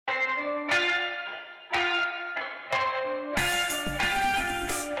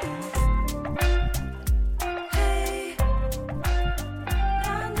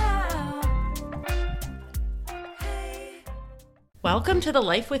Welcome to the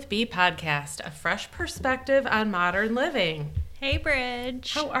Life with Bee podcast, a fresh perspective on modern living. Hey,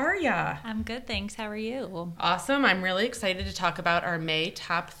 Bridge. How are ya? I'm good, thanks. How are you? Awesome. I'm really excited to talk about our May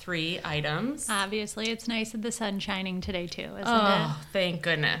top 3 items. Obviously, it's nice that the sun's shining today, too, isn't it? Oh, thank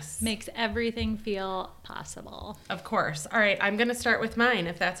goodness. Makes everything feel possible. Of course. All right, I'm going to start with mine,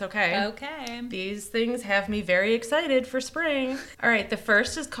 if that's okay. Okay. These things have me very excited for spring. All right, the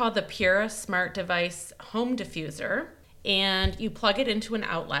first is called the Pura Smart Device Home Diffuser. And you plug it into an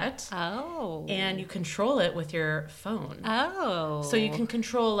outlet. Oh. And you control it with your phone. Oh. So you can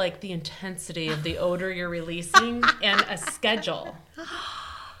control like the intensity of the odor you're releasing and a schedule.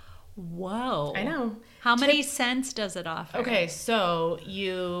 Whoa. I know. How many scents does it offer? Okay, so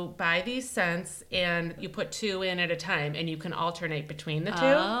you buy these scents and you put 2 in at a time and you can alternate between the 2.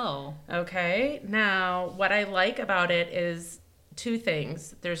 Oh. Okay. Now, what I like about it is 2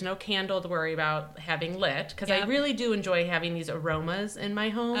 things. There's no candle to worry about having lit because I really do enjoy having these aromas in my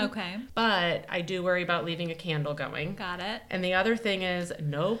home. Okay. But I do worry about leaving a candle going. Got it. And the other thing is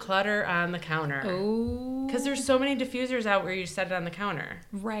no clutter on the counter. Oh. Because there's so many diffusers out where you set it on the counter.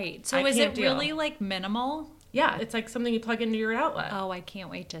 Right. So I is can't it deal. really like minimal? Yeah, it's like something you plug into your outlet. Oh, I can't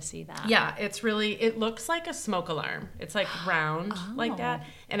wait to see that. Yeah, it looks like a smoke alarm. It's like round like that.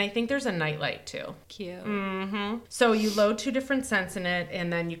 And I think there's a nightlight too. Cute. Mm-hmm. So you load 2 different scents in it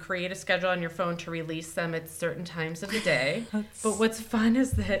and then you create a schedule on your phone to release them at certain times of the day. But what's fun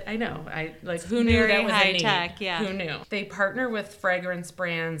is that, who knew that was a need? Tech, yeah. Who knew? They partner with fragrance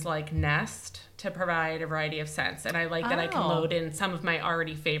brands like Nest to provide a variety of scents. And I like that I can load in some of my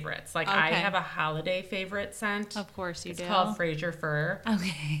already favorites. Like I have a holiday favorite scent. Of course you do. It's called Fraser Fir.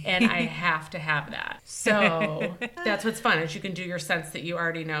 Okay. And I have to have that. So that's what's fun is you can do your scents that you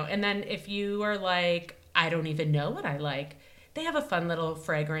already know. And then if you are like, I don't even know what I like, they have a fun little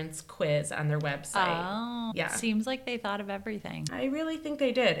fragrance quiz on their website. Oh. Yeah. Seems like they thought of everything. I really think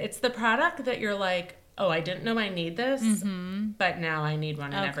they did. It's the product that you're like, oh, I didn't know I need this, but now I need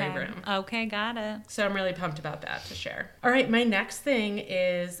one in every room. Okay, got it. So I'm really pumped about that to share. All right, my next thing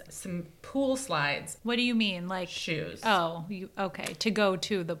is some pool slides. What do you mean? Like shoes. Oh, okay. To go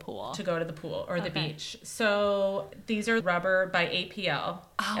to the pool. To go to the pool or the beach. So these are rubber by APL.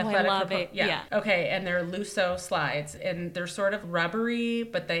 Oh, I love it. Yeah. Okay, and they're Lusso slides, and they're sort of rubbery,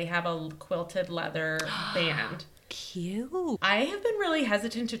 but they have a quilted leather band. Cute. I have been really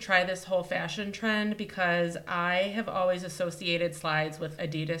hesitant to try this whole fashion trend because I have always associated slides with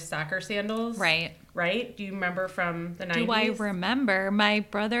Adidas soccer sandals. Right. Right? Do you remember from the 90s? Do I remember? My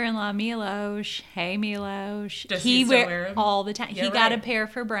brother-in-law Milos, hey Milos, Does he still wear them? all the time. Yeah, he got a pair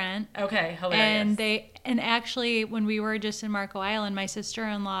for Brent. Okay, hilarious. And actually, when we were just in Marco Island, my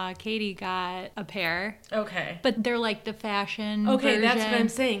sister-in-law Katie got a pair. Okay. But they're like the fashion version. version. That's what I'm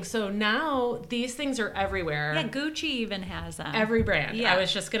saying. So now these things are everywhere. Yeah, Gucci even has them. Every brand. Yeah. I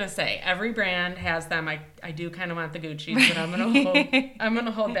was just gonna say every brand has them. I do kind of want the Gucci's, but I'm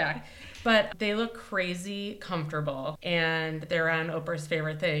gonna hold back. But they look crazy comfortable, and they're on Oprah's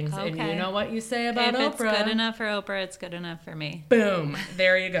favorite things. Okay. And you know what you say about Oprah. If it's good enough for Oprah, it's good enough for me. Boom.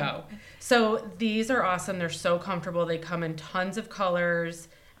 There you go. So these are awesome. They're so comfortable. They come in tons of colors.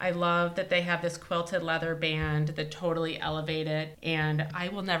 I love that they have this quilted leather band that totally elevate it, and I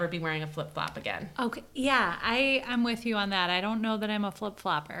will never be wearing a flip-flop again. Okay, yeah, I'm with you on that. I don't know that I'm a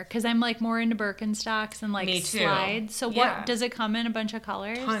flip-flopper because I'm like more into Birkenstocks and like Me too. slides. So what, does it come in a bunch of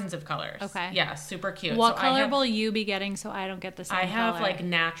colors? Tons of colors. Okay. Yeah, super cute. What color will you be getting so I don't get the same color? I have like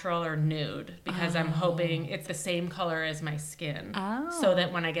natural or nude because I'm hoping it's the same color as my skin. Oh. So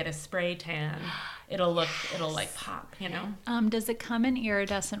that when I get a spray tan, it'll like pop, you know? Does it come in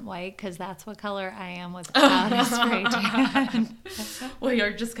iridescent white? Because that's what color I am without a spray tan. Well,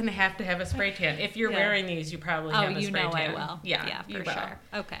 you're just going to have a spray tan. If you're wearing these, you probably have a spray tan. Oh, you know I will. Yeah, for sure.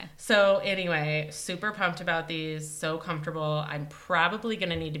 Okay. So anyway, super pumped about these. So comfortable. I'm probably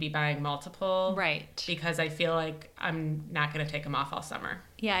going to need to be buying multiple. Right. Because I feel like I'm not going to take them off all summer.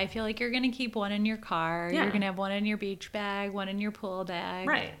 Yeah, I feel like you're going to keep one in your car. Yeah. You're going to have one in your beach bag, one in your pool bag.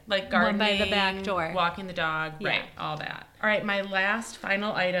 Right. Like gardening. One by the back door. Walking the dog. Yeah. Right. All that. All right. My last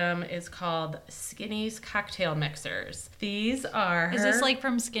final item is called Skinny's Cocktail Mixers. These are... Is this like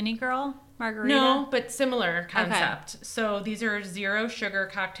from Skinny Girl? Margarita? No, but similar concept. Okay. So these are 0 sugar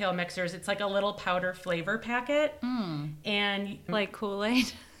cocktail mixers. It's like a little powder flavor packet. And... Like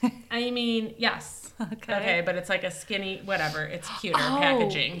Kool-Aid? I mean, yes. Okay, but it's like a skinny, whatever. It's cuter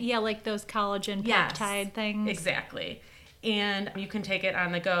packaging. Yeah, like those collagen peptide things. Exactly. And you can take it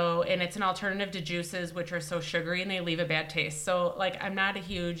on the go, and it's an alternative to juices, which are so sugary and they leave a bad taste. So, like, I'm not a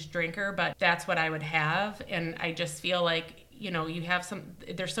huge drinker, but that's what I would have. And I just feel like, you know, you have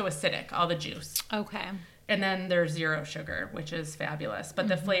they're so acidic, all the juice. Okay. And then there's 0 sugar, which is fabulous. But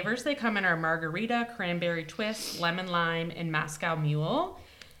the flavors they come in are margarita, cranberry twist, lemon lime, and Moscow Mule.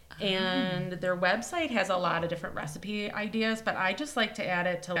 And their website has a lot of different recipe ideas, but I just like to add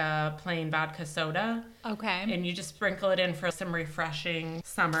it to a plain vodka soda. Okay. And you just sprinkle it in for some refreshing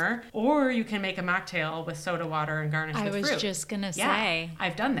summer. Or you can make a mocktail with soda water and garnish with fruit. I was just going to Yeah, say.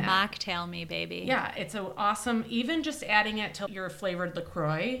 I've done that. Mocktail me, baby. Yeah, it's an awesome, even just adding it to your flavored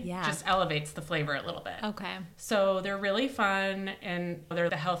LaCroix just elevates the flavor a little bit. Okay. So they're really fun, and they're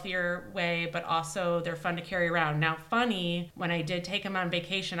the healthier way, but also they're fun to carry around. Now, funny, when I did take them on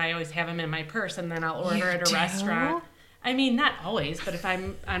vacation, I always have them in my purse, and then I'll order at a restaurant. I mean, not always, but if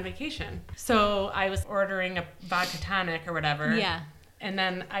I'm on vacation. So I was ordering a vodka tonic or whatever. Yeah. And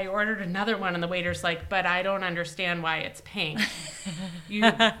then I ordered another one, and the waiter's like, but I don't understand why it's pink. Did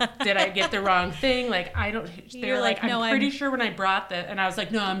I get the wrong thing? Like, I don't. They're like, no, I'm pretty sure when I brought the, and I was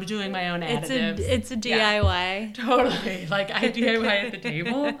like, no, I'm doing my own additives. It's a DIY. Yeah, totally. Like, I DIY at the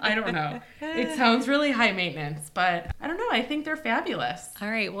table. I don't know. It sounds really high maintenance, but I don't know. I think they're fabulous.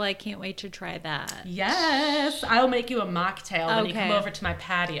 All right. Well, I can't wait to try that. Yes. I'll make you a mocktail when you come over to my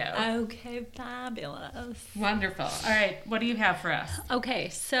patio. Okay. Fabulous. Wonderful. All right. What do you have for us? Okay,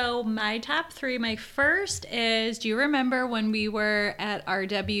 so my top 3, my first is, do you remember when we were at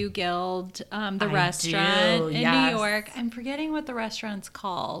RW Guild, the restaurant in New York? I'm forgetting what the restaurant's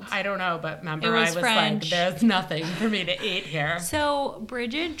called. I don't know, but remember It was I was French. like, there's nothing for me to eat here. So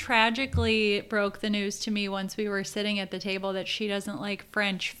Bridget tragically broke the news to me once we were sitting at the table that she doesn't like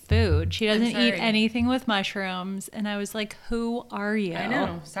French food. She doesn't eat anything with mushrooms. And I was like, who are you? I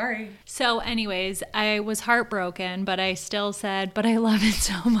know, sorry. So anyways, I was heartbroken, but I still said, but I love it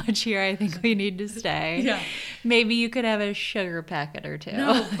so much here. I think we need to stay. Yeah. Maybe you could have a sugar packet or 2.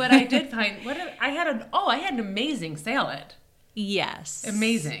 No, but I did find, I had an amazing salad. Yes.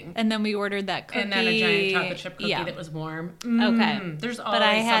 Amazing. And then we ordered that cookie. And then a giant chocolate chip cookie that was warm. Okay. There's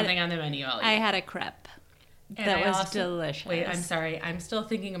always something on the menu I'll eat. I had a crepe. That was delicious. Wait, I'm sorry. I'm still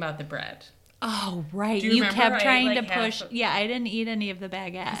thinking about the bread. Oh, right. Do you kept trying to half push. Yeah, I didn't eat any of the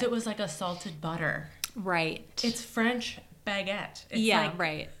baguette. Because it was like a salted butter. Right. It's French baguette. It's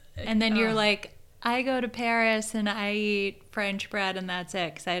right. And then you're like, I go to Paris and I eat French bread and that's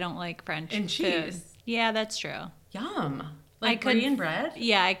it because I don't like French and food. Cheese. Yeah, that's true. Yum. Like brie and bread?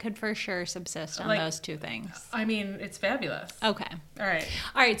 Yeah, I could for sure subsist on those 2 things. I mean, it's fabulous. Okay. All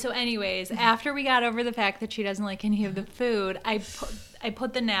right. So anyways, after we got over the fact that she doesn't like any of the food, I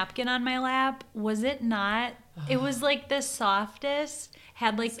put the napkin on my lap. Was it not? It was like the softest,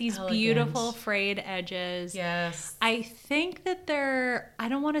 had like these beautiful frayed edges. Yes. I think that they're, I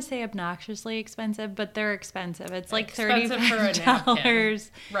don't want to say obnoxiously expensive, but they're expensive. It's like $35.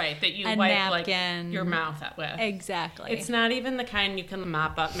 Right, that you wipe napkin. like your mouth out with. Exactly. It's not even the kind you can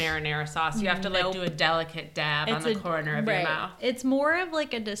mop up marinara sauce. You have to like do a delicate dab on the corner of your mouth. It's more of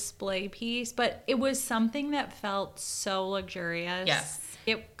like a display piece, but it was something that felt so luxurious. Yes.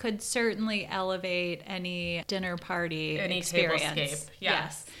 It could certainly elevate any dinner party experience. Tablescape.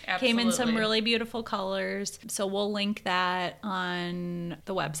 Yes. Absolutely. Came in some really beautiful colors. So we'll link that on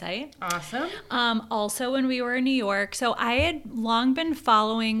the website. Awesome. Also, when we were in New York, so I had long been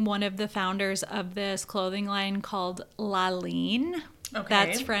following one of the founders of this clothing line called La Ligne. Okay.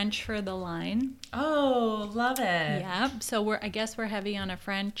 That's French for the line. Oh, love it. Yep. So I guess we're heavy on a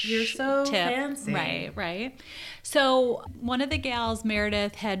French You're so tip. fancy. Right. So one of the gals,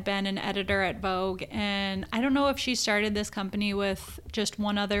 Meredith, had been an editor at Vogue, and I don't know if she started this company with just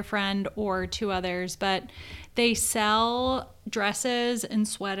one other friend or 2 others, but they sell dresses and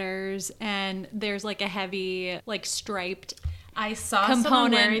sweaters, and there's like a heavy, like striped I saw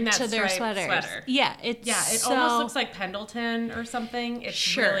someone wearing that to their sweater. Yeah, it almost looks like Pendleton or something.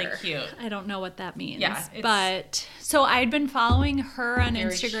 It's really cute. I don't know what that means. Yeah, but so I'd been following her on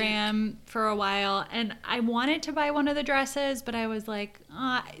Instagram for a while, and I wanted to buy one of the dresses, but I was like,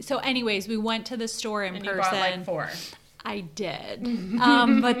 so anyways, we went to the store in person. You bought like 4. I did.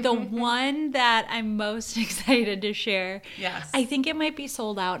 But the one that I'm most excited to share, I think it might be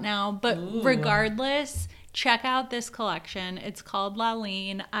sold out now, but regardless, check out this collection. It's called La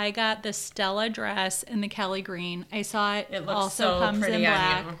Ligne. I got the Stella dress in the Kelly green. I saw it looks also so comes pretty in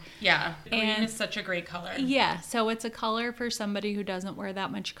black. on you. Yeah, green is such a great color. Yeah, so it's a color for somebody who doesn't wear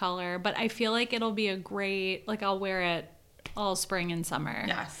that much color, but I feel like it'll be a great, like I'll wear it all spring and summer.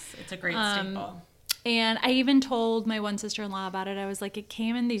 Yes, it's a great staple. And I even told my one sister-in-law about it. I was like, it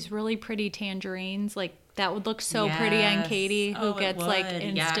came in these really pretty tangerines, like That would look so pretty on Yes. Katie, who Oh, it gets like would.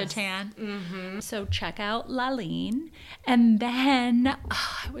 Insta Yes. tan. So check out Laline. And then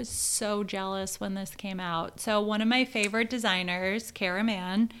I was so jealous when this came out. So one of my favorite designers, Cara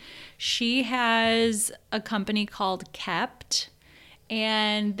Mann, she has a company called Kept.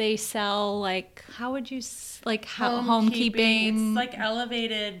 And they sell like, how would you, like homekeeping. It's like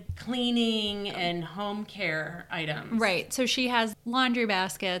elevated cleaning and home care items. Right. So she has laundry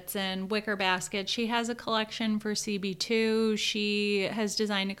baskets and wicker baskets. She has a collection for CB2. She has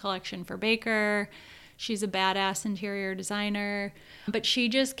designed a collection for Baker. She's a badass interior designer. But she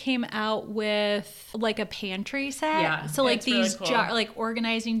just came out with like a pantry set. Yeah, So like it's really these cool. like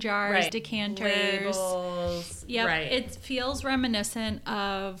organizing jars, Right. decanters. Labels. Yep, Right. it feels reminiscent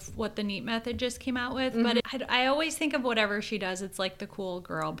of what the Neat Method just came out with, Mm-hmm. but I always think of whatever she does, it's like the cool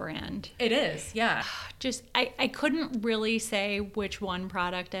girl brand. It is, yeah. Just, I couldn't really say which one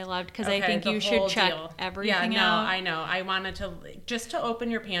product I loved because I Okay, think the you should whole check deal. everything Yeah, no, out. I know. I wanted to just to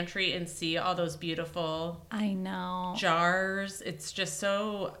open your pantry and see all those beautiful I know. jars. It's just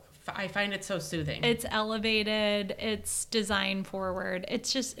so, I find it so soothing. It's elevated, it's design forward.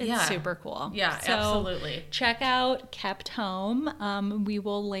 It's Yeah. super cool. Yeah, So absolutely. check out Kept Home. We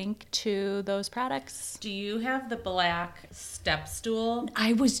will link to those products. Do you have the black step stool?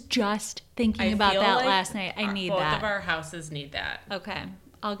 I was just thinking I about feel that like last night. I need both that. of our houses need that. Okay.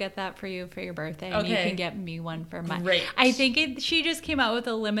 I'll get that for you for your birthday, and you Okay. can get me one for mine. Great. I think she just came out with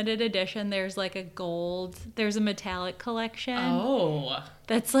a limited edition. There's like there's a metallic collection Oh,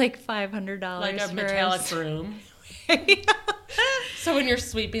 that's like $500. like a for metallic us. broom. So when you're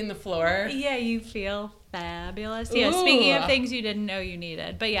sweeping the floor, Yeah, you feel fabulous. Yeah, speaking of Ooh. things you didn't know you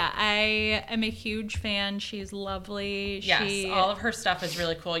needed. But yeah, I am a huge fan. She's lovely. yes, all of her stuff is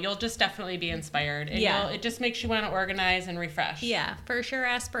really cool. You'll just definitely be inspired. And Yeah. it just makes you want to organize and refresh. Yeah, for sure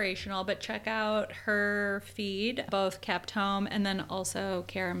aspirational, but check out her feed, both Kept Home and then also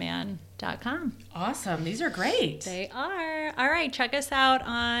caraman.com. Awesome. These are great. They are. All right, check us out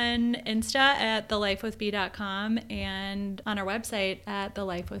on Insta at thelifewithbee.com and on our website at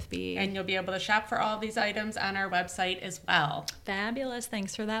thelifewithbee. And you'll be able to shop for all these items on our website as well. Fabulous.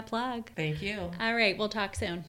 Thanks for that plug. Thank you. All right, we'll talk soon.